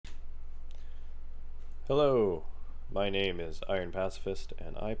Hello, my name is Iron Pacifist,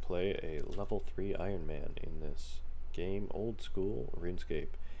 and I play a level 3 Iron Man in this game, old school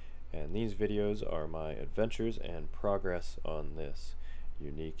RuneScape. And these videos are my adventures and progress on this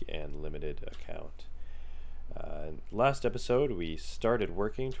unique and limited account. Last episode, we started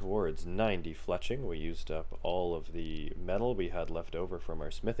working towards 90 fletching. We used up all of the metal we had left over from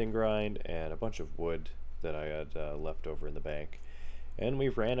our smithing grind and a bunch of wood that I had left over in the bank. And we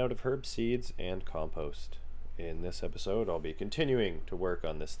ran out of herb seeds and compost. In this episode, I'll be continuing to work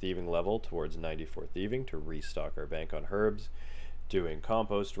on this thieving level towards 94 thieving to restock our bank on herbs, doing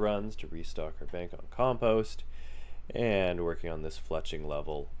compost runs to restock our bank on compost, and working on this fletching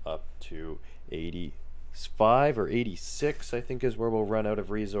level up to 85 or 86, I think, is where we'll run out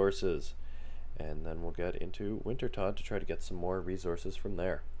of resources. And then we'll get into Wintertod to try to get some more resources from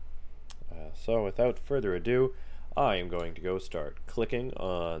there. So without further ado, I am going to go start clicking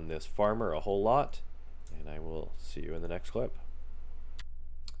on this farmer a whole lot, and I will see you in the next clip.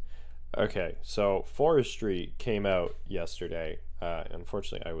 Okay, so Forestry came out yesterday.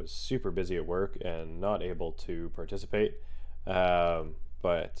 Unfortunately, I was super busy at work and not able to participate,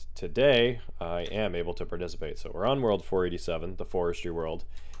 but today I am able to participate. So we're on World 487, the Forestry world,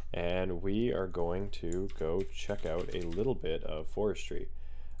 and we are going to go check out a little bit of Forestry.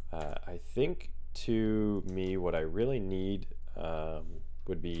 I think to me what I really need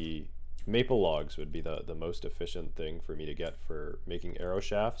would be maple logs would be the most efficient thing for me to get for making arrow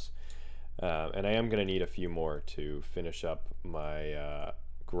shafts, and I am going to need a few more to finish up my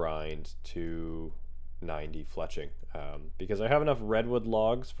grind to 90 fletching, because I have enough redwood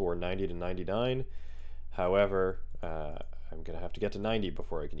logs for 90 to 99. However, I'm going to have to get to 90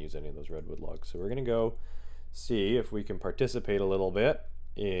 before I can use any of those redwood logs, so we're going to go see if we can participate a little bit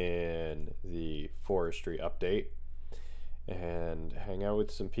in the Forestry update and hang out with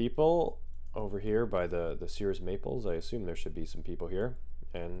some people over here by the Sears Maples. I assume there should be some people here,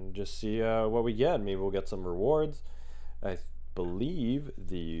 and just see what we get. Maybe we'll get some rewards. I believe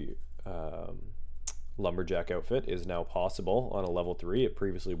the lumberjack outfit is now possible on a level 3. It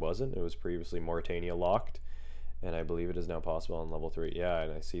previously wasn't. It was previously Mauritania locked, and I believe it is now possible on level 3. Yeah,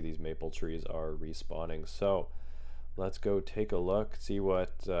 and I see these maple trees are respawning, so let's go take a look, see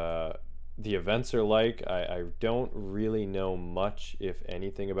what the events are like. I don't really know much, if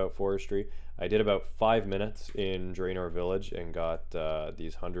anything, about Forestry. I did about 5 minutes in Draenor Village and got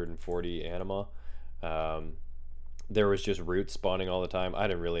these 140 anima. There was just roots spawning all the time. I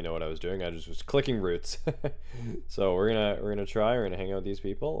didn't really know what I was doing. I just was clicking roots. So we're gonna hang out with these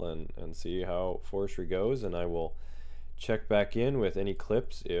people and see how Forestry goes, and I will check back in with any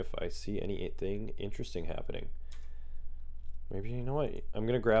clips if I see anything interesting happening. Maybe, you know what, I'm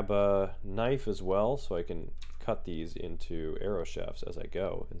going to grab a knife as well so I can cut these into arrow shafts as I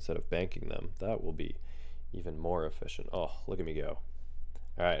go instead of banking them. That will be even more efficient. Oh, look at me go.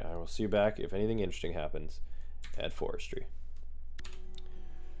 Alright, I will see you back if anything interesting happens at Forestry.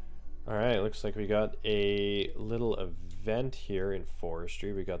 Alright, looks like we got a little event here in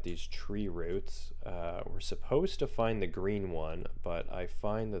Forestry. We got these tree roots. We're supposed to find the green one, but I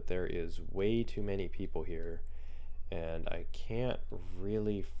find that there is way too many people here, and I can't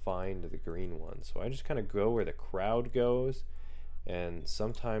really find the green one. So I just kind of go where the crowd goes, and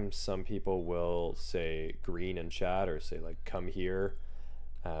sometimes some people will say green in chat or say like come here.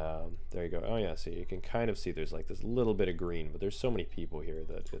 There you go. Oh yeah, see, you can kind of see there's like this little bit of green, but there's so many people here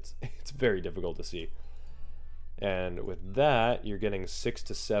that it's very difficult to see. And with that, you're getting 6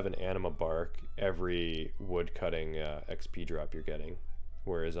 to 7 anima bark every wood cutting XP drop you're getting,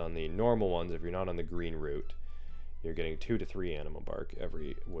 whereas on the normal ones, if you're not on the green route, you're getting 2 to 3 anima bark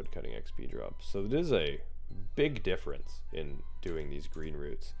every wood cutting XP drop. So it is a big difference in doing these green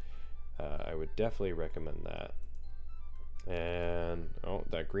routes. I would definitely recommend that. And oh,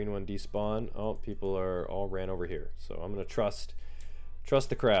 that green one despawned. Oh, people are all ran over here. So I'm gonna trust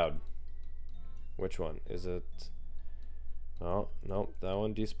the crowd. Which one is it? Oh no, that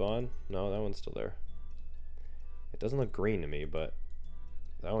one despawned. No, that one's still there. It doesn't look green to me, but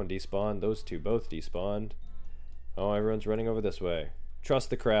that one despawned. Those two both despawned. Oh, everyone's running over this way. Trust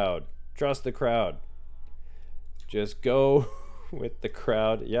the crowd. Trust the crowd. Just go with the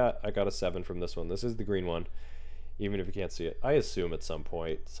crowd. Yeah, I got a 7 from this one. This is the green one, even if you can't see it. I assume at some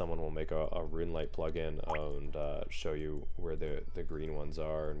point someone will make a RuneLight plugin and show you where the green ones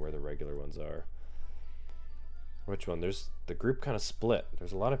are and where the regular ones are. Which one? There's the group kind of split.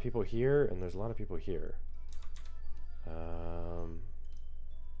 There's a lot of people here and there's a lot of people here.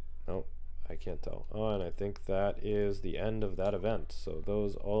 Nope. I can't tell. Oh, and I think that is the end of that event. So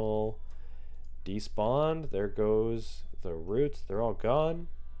those all despawned. There goes the roots. They're all gone.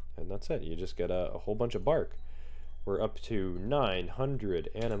 and that's it. You just get a whole bunch of bark. We're up to 900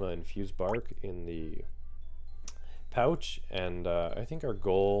 anima infused bark in the pouch, and I think our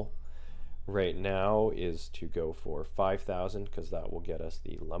goal right now is to go for 5,000, because that will get us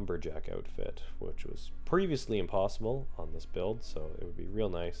the lumberjack outfit, which was previously impossible on this build, so it would be real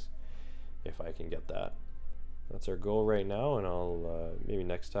nice if I can get that. That's our goal right now, and I'll maybe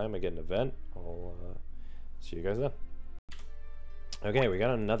next time I get an event, I'll see you guys then. Okay, we got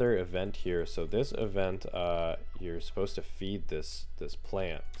another event here. So this event, you're supposed to feed this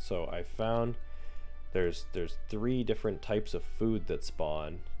plant. So I found there's 3 different types of food that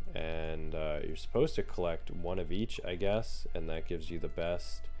spawn, and you're supposed to collect one of each, I guess, and that gives you the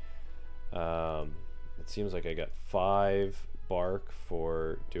best. It seems like I got 5 bark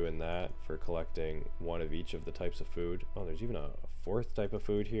for doing that, for collecting one of each of the types of food. Oh, there's even a 4th type of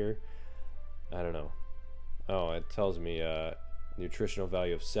food here. I don't know. Oh, it tells me nutritional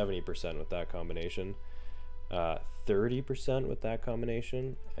value of 70% with that combination, 30% with that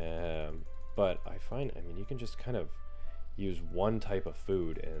combination, but I find, I mean, you can just kind of use one type of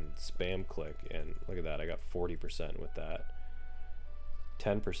food and spam click, and look at that, I got 40% with that,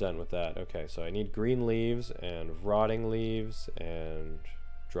 10% with that. Okay, so I need green leaves and rotting leaves and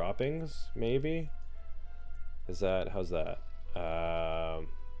droppings, maybe? Is that, how's that?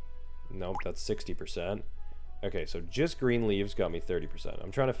 Nope, that's 60%. Okay, so just green leaves got me 30%.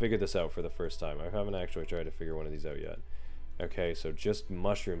 I'm trying to figure this out for the first time. I haven't actually tried to figure one of these out yet. Okay, so just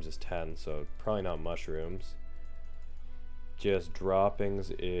mushrooms is 10, so probably not mushrooms. Just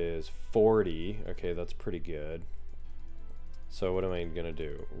droppings is 40. Okay, that's pretty good. So what am I gonna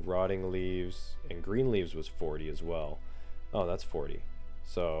do? Rotting leaves and green leaves was 40 as well. Oh, that's 40.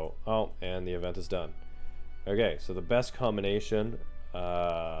 So, oh, and the event is done. Okay, so the best combination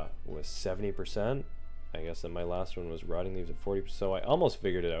was 70%. I guess that my last one was rotting leaves at 40%. So I almost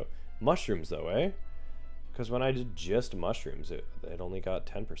figured it out. Mushrooms though, eh? Because when I did just mushrooms, it only got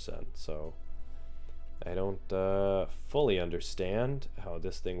 10%. So I don't fully understand how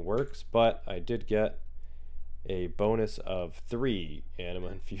this thing works, but I did get a bonus of 3 anima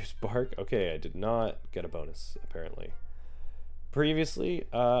infused bark. Okay, I did not get a bonus apparently. Previously,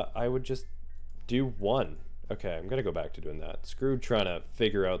 I would just do 1. Okay, I'm gonna go back to doing that. Screw trying to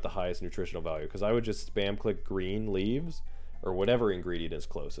figure out the highest nutritional value, because I would just spam click green leaves or whatever ingredient is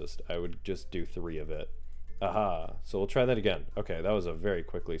closest. I would just do 3 of it. Aha, so we'll try that again. Okay, that was a very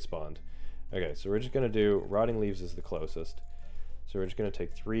quickly spawned. Okay, so we're just gonna do rotting leaves is the closest. So we're just gonna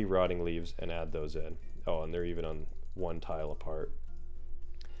take 3 rotting leaves and add those in. Oh, and they're even on 1 tile apart.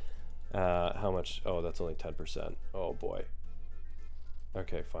 How much? Oh, that's only 10%. Oh boy.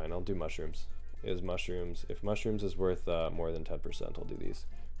 Okay, fine, I'll do mushrooms. Is mushrooms, if mushrooms is worth more than 10%, I'll do these.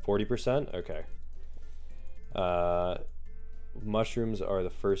 40%? Okay. Mushrooms are the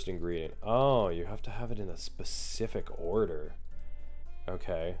first ingredient. Oh, you have to have it in a specific order.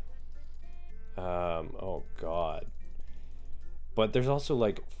 Okay. Oh god. But there's also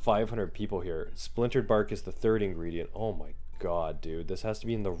like 500 people here. Splintered bark is the 3rd ingredient. Oh my god, dude. This has to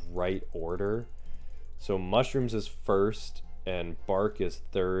be in the right order. So mushrooms is first, and bark is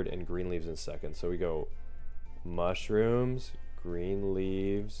 3rd, and green leaves is 2nd. So we go mushrooms, green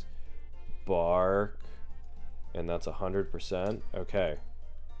leaves, bark, and that's 100%. Okay.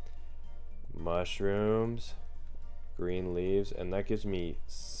 Mushrooms, green leaves, and that gives me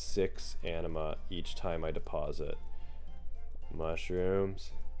 6 anima each time I deposit.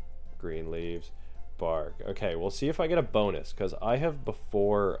 Mushrooms, green leaves, bark. Okay, we'll see if I get a bonus, because I have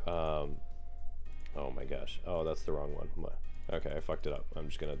before, oh my gosh. Oh, that's the wrong one. Okay, I fucked it up. I'm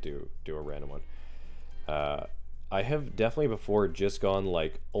just gonna do a random one. I have definitely before just gone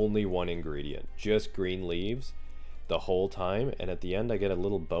like only 1 ingredient, just green leaves the whole time, and at the end I get a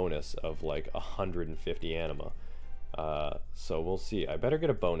little bonus of like 150 anima. So we'll see. I better get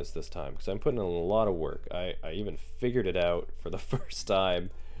a bonus this time, because I'm putting in a lot of work. I even figured it out for the first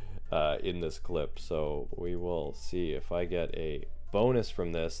time in this clip, so we will see. If I get a bonus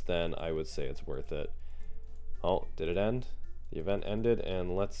from this, then I would say it's worth it. Oh, did it end? The event ended,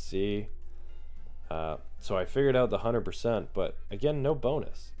 and let's see. So I figured out the 100%, but again, no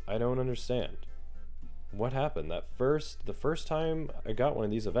bonus. I don't understand. What happened? The first time I got one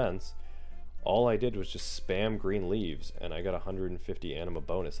of these events, all I did was just spam green leaves, and I got 150 anima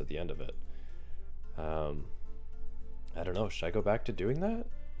bonus at the end of it. I don't know. Should I go back to doing that?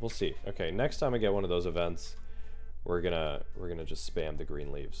 We'll see. Okay, next time I get one of those events, we're gonna just spam the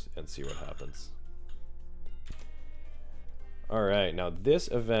green leaves and see what happens. Alright, now this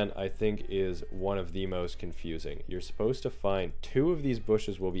event I think is one of the most confusing. You're supposed to find 2 of these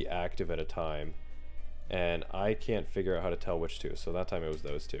bushes will be active at a time, and I can't figure out how to tell which two. So that time it was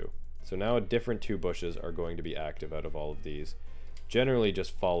those two. So now different two bushes are going to be active out of all of these. Generally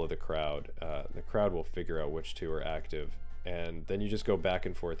just follow the crowd. The crowd will figure out which two are active, and then you just go back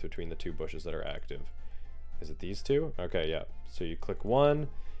and forth between the two bushes that are active. Is it these two? Okay, yeah. So you click one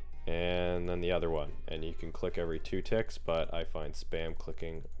and then the other one, and you can click every 2 ticks, but I find spam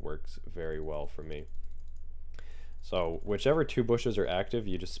clicking works very well for me. So whichever two bushes are active,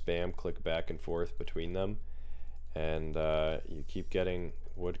 you just spam click back and forth between them, and you keep getting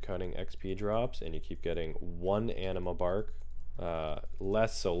wood cutting XP drops, and you keep getting 1 anima bark,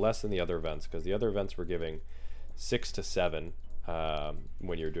 less than the other events, because the other events were giving 6 to 7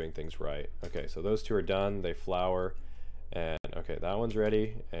 when you're doing things right. Okay, so those two are done, they flower, and okay, that one's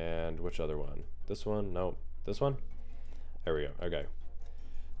ready. And which other one? This one? Nope. This one? There we go. Okay.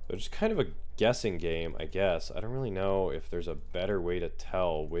 So just kind of a guessing game, I guess. I don't really know if there's a better way to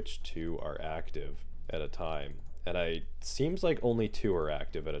tell which two are active at a time. And it seems like only 2 are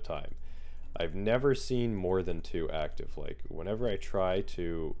active at a time. I've never seen more than 2 active. Like, whenever I try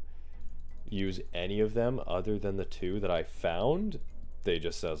to use any of them other than the 2 that I found, they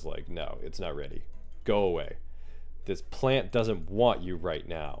just says like, no, it's not ready. Go away. This plant doesn't want you right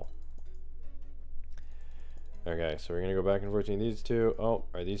now. Okay, so we're gonna go back and forth between these two. Oh,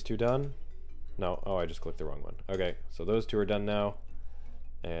 are these two done? No. Oh, I just clicked the wrong one. Okay, so those two are done now.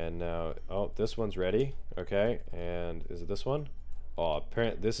 And now, oh, this one's ready. Okay, and is it this one? Oh,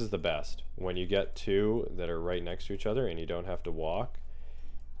 apparently this is the best. When you get 2 that are right next to each other and you don't have to walk,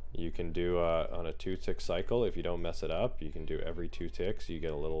 you can do on a 2-tick cycle. If you don't mess it up, you can do every 2 ticks. You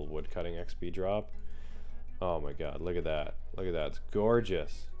get a little wood cutting XP drop. Oh my god, look at that. Look at that, it's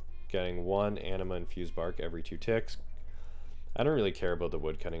gorgeous. Getting 1 anima infused bark every 2 ticks. I don't really care about the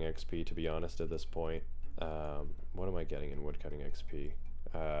wood cutting XP, to be honest, at this point. What am I getting in wood cutting XP?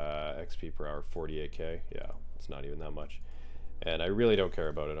 XP per hour, 48k. Yeah, it's not even that much. And I really don't care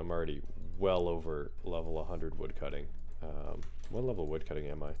about it. I'm already well over level 100 wood cutting. What level wood cutting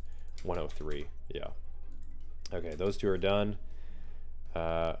am I? 103, yeah. Okay, those two are done.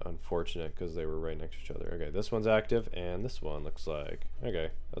 Unfortunate because they were right next to each other. Okay, this one's active, and this one looks like, okay,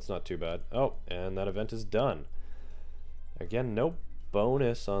 that's not too bad. Oh, and that event is done. Again, no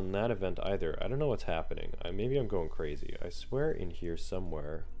bonus on that event either. I don't know what's happening. Maybe I'm going crazy. I swear in here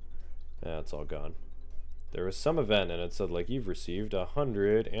somewhere, it's all gone. There was some event and it said like, you've received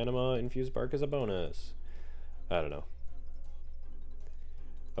 100 anima infused bark as a bonus. I don't know.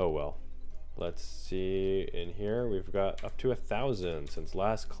 Oh well. Let's see, in here we've got up to 1,000 since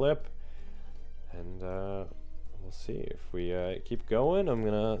last clip, and we'll see if we keep going. I'm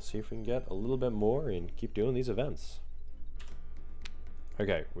gonna see if we can get a little bit more and keep doing these events.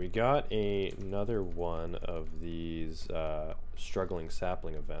 Okay, we got another one of these struggling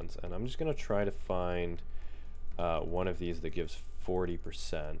sapling events, and I'm just gonna try to find one of these that gives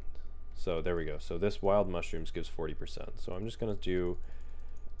 40%. So there we go. So this wild mushrooms gives 40%. So I'm just gonna do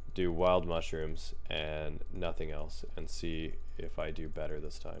wild mushrooms and nothing else and see if I do better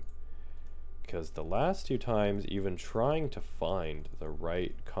this time, because the last 2 times, even trying to find the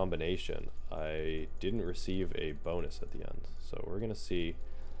right combination, I didn't receive a bonus at the end. So we're gonna see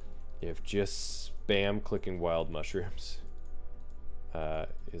if just spam clicking wild mushrooms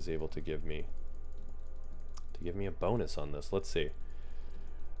is able to give me a bonus on this. Let's see.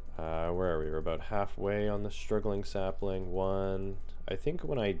 Where are we? We're about halfway on the struggling sapling. One, I think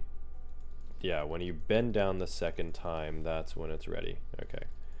when you bend down the second time, that's when it's ready. Okay.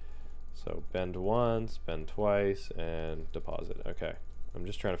 So bend once, bend twice, and deposit. Okay. I'm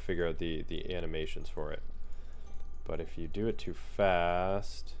just trying to figure out the animations for it. But if you do it too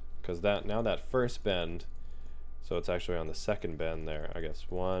fast, because now that first bend, so it's actually on the second bend there, I guess.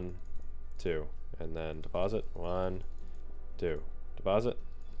 1, 2, and then deposit. 1, 2, deposit.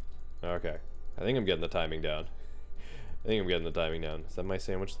 Okay, I think I'm getting the timing down. Is that my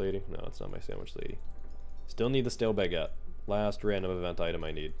sandwich lady? No, it's not my sandwich lady. Still need the stale baguette. Last random event item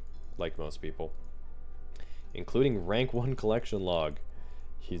I need, like most people. Including rank 1 collection log.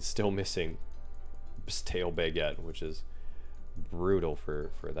 He's still missing stale baguette, which is brutal for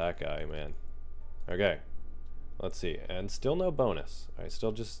that guy, man. Okay, let's see. And still no bonus. I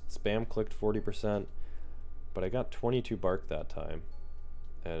still just spam clicked 40%, but I got 22 bark that time.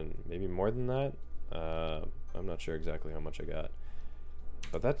 And maybe more than that. I'm not sure exactly how much I got,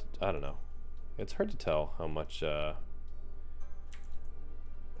 but that's, I don't know. It's hard to tell how much I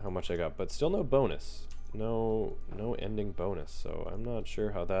got, but still no bonus, no ending bonus. So I'm not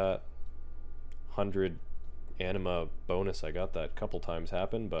sure how that 100 anima bonus I got that couple times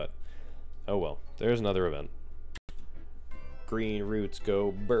happened, but oh well. There's another event. Green roots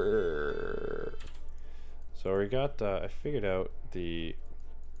go burr. So we got, I figured out the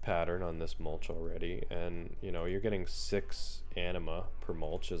pattern on this mulch already, and you know, you're getting 6 anima per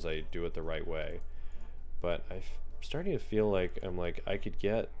mulch as I do it the right way. But I'm starting to feel like I could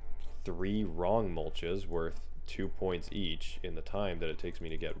get 3 wrong mulches worth 2 points each in the time that it takes me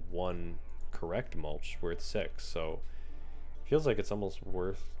to get 1 correct mulch worth 6. So it feels like it's almost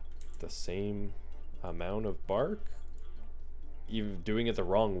worth the same amount of bark, even doing it the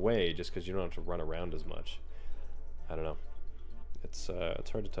wrong way, just because you don't have to run around as much. I don't know. It's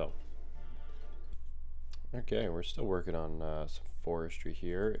hard to tell. Okay, we're still working on some forestry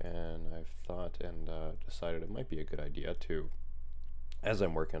here, and I've thought and decided it might be a good idea to, as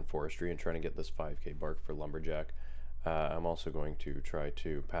I'm working on forestry and trying to get this 5k bark for lumberjack, I'm also going to try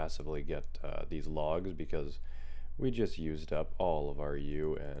to passively get these logs, because we just used up all of our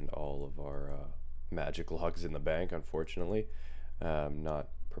U and all of our magic logs in the bank, unfortunately. Not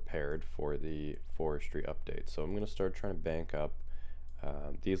prepared for the forestry update, so I'm going to start trying to bank up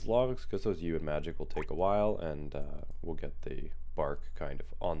these logs, because those U and magic will take a while, and we'll get the bark kind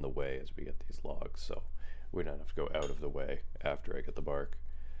of on the way as we get these logs, so we don't have to go out of the way after I get the bark.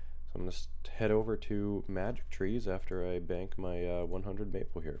 So I'm going to head over to magic trees after I bank my 100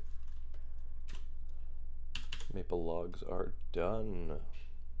 maple here. Maple logs are done.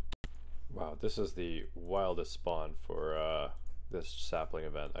 Wow, this is the wildest spawn for this sapling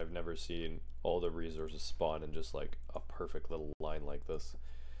event. I've never seen all the resources spawn in just like a perfect little line like this.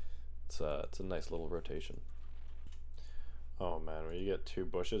 It's a nice little rotation. Oh man, when you get 2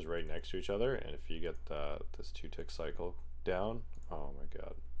 bushes right next to each other, and if you get this 2-tick cycle down, oh my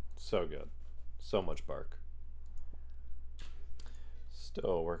god, so good. So much bark.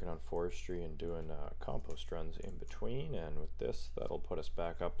 Still working on forestry and doing compost runs in between, and with this, that'll put us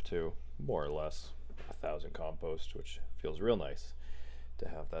back up to more or less 1,000 compost, which feels real nice to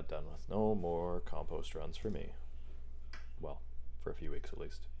have that done with. No more compost runs for me. Well, for a few weeks at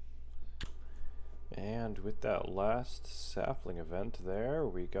least. And with that last sapling event there,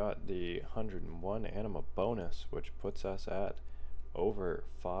 we got the 101 anima bonus, which puts us at over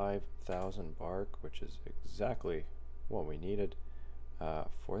 5,000 bark, which is exactly what we needed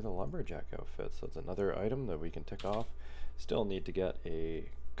for the lumberjack outfit. So that's another item that we can tick off. Still need to get a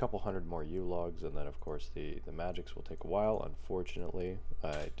couple hundred more U logs, and then of course the magics will take a while. Unfortunately,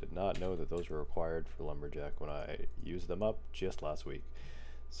 I did not know that those were required for lumberjack when I used them up just last week.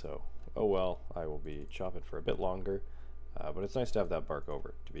 So, oh well, I will be chopping for a bit longer, but it's nice to have that bark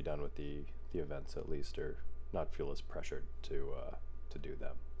over to be done with the events at least, or not feel as pressured to do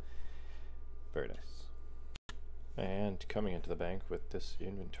them. Very nice. And coming into the bank with this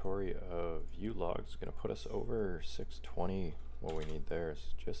inventory of U logs is going to put us over 620. What we need there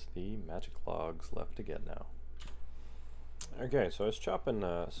is just the magic logs left to get now. Okay, so I was chopping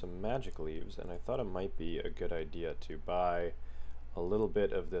some magic leaves, and I thought it might be a good idea to buy a little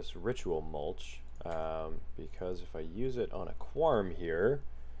bit of this ritual mulch, because if I use it on a quarm here,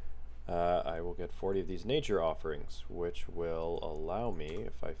 I will get 40 of these nature offerings, which will allow me,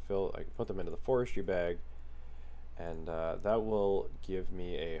 if I can put them into the forestry bag, and that will give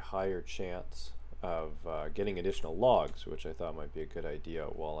me a higher chance of getting additional logs, which I thought might be a good idea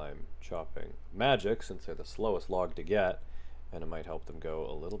while I'm chopping magic, since they're the slowest log to get, and it might help them go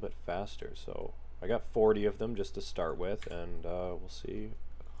a little bit faster. So I got 40 of them just to start with, and we'll see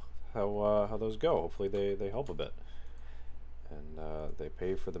how those go. Hopefully they help a bit, and they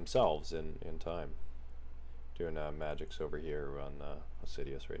pay for themselves in time. Doing magics over here on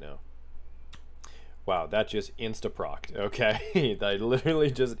Assidious right now. Wow, that just insta-procced, okay? I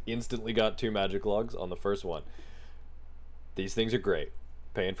literally just instantly got 2 magic logs on the first one. These things are great.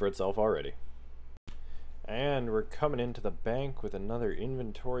 Paying for itself already. And we're coming into the bank with another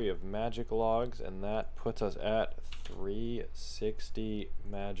inventory of magic logs, and that puts us at 360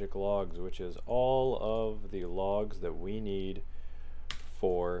 magic logs, which is all of the logs that we need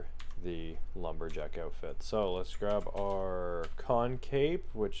for the lumberjack outfit. So let's grab our concape,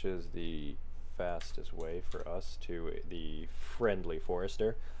 which is the fastest way for us to the friendly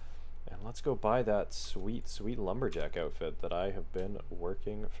forester, and let's go buy that sweet lumberjack outfit that I have been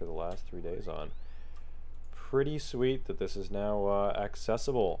working for the last 3 days on. Pretty sweet that this is now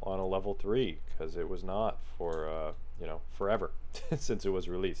accessible on a level 3, because it was not for you know, forever since it was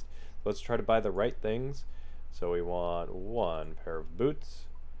released. Let's try to buy the right things. So we want 1 pair of boots,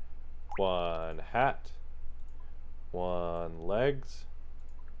 1 hat, 1 legs,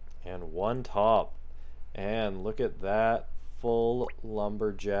 and 1 top. And look at that, full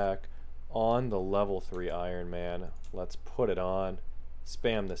lumberjack on the level 3 Iron Man. Let's put it on,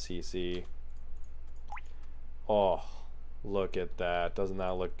 spam the CC. Oh, look at that. Doesn't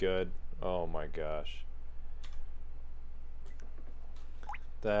that look good? Oh my gosh.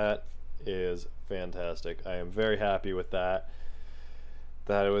 That is fantastic. I am very happy with that.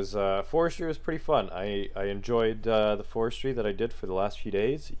 That it was forestry was pretty fun. I enjoyed the forestry that I did for the last few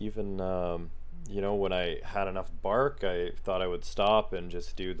days. Even you know, when I had enough bark, I thought I would stop and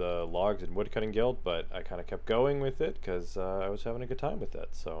just do the logs and woodcutting guild, but I kind of kept going with it because I was having a good time with it.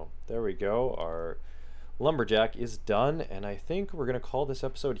 So there we go. Our lumberjack is done, and I think we're gonna call this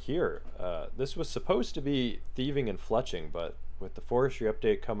episode here. This was supposed to be thieving and fletching, but with the forestry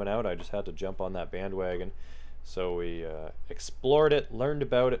update coming out, I just had to jump on that bandwagon. So we explored it, learned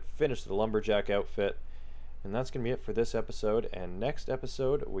about it, finished the lumberjack outfit, and that's gonna be it for this episode. And next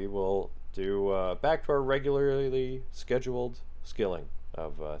episode we will do back to our regularly scheduled skilling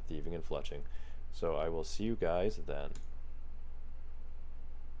of thieving and fletching. So I will see you guys then.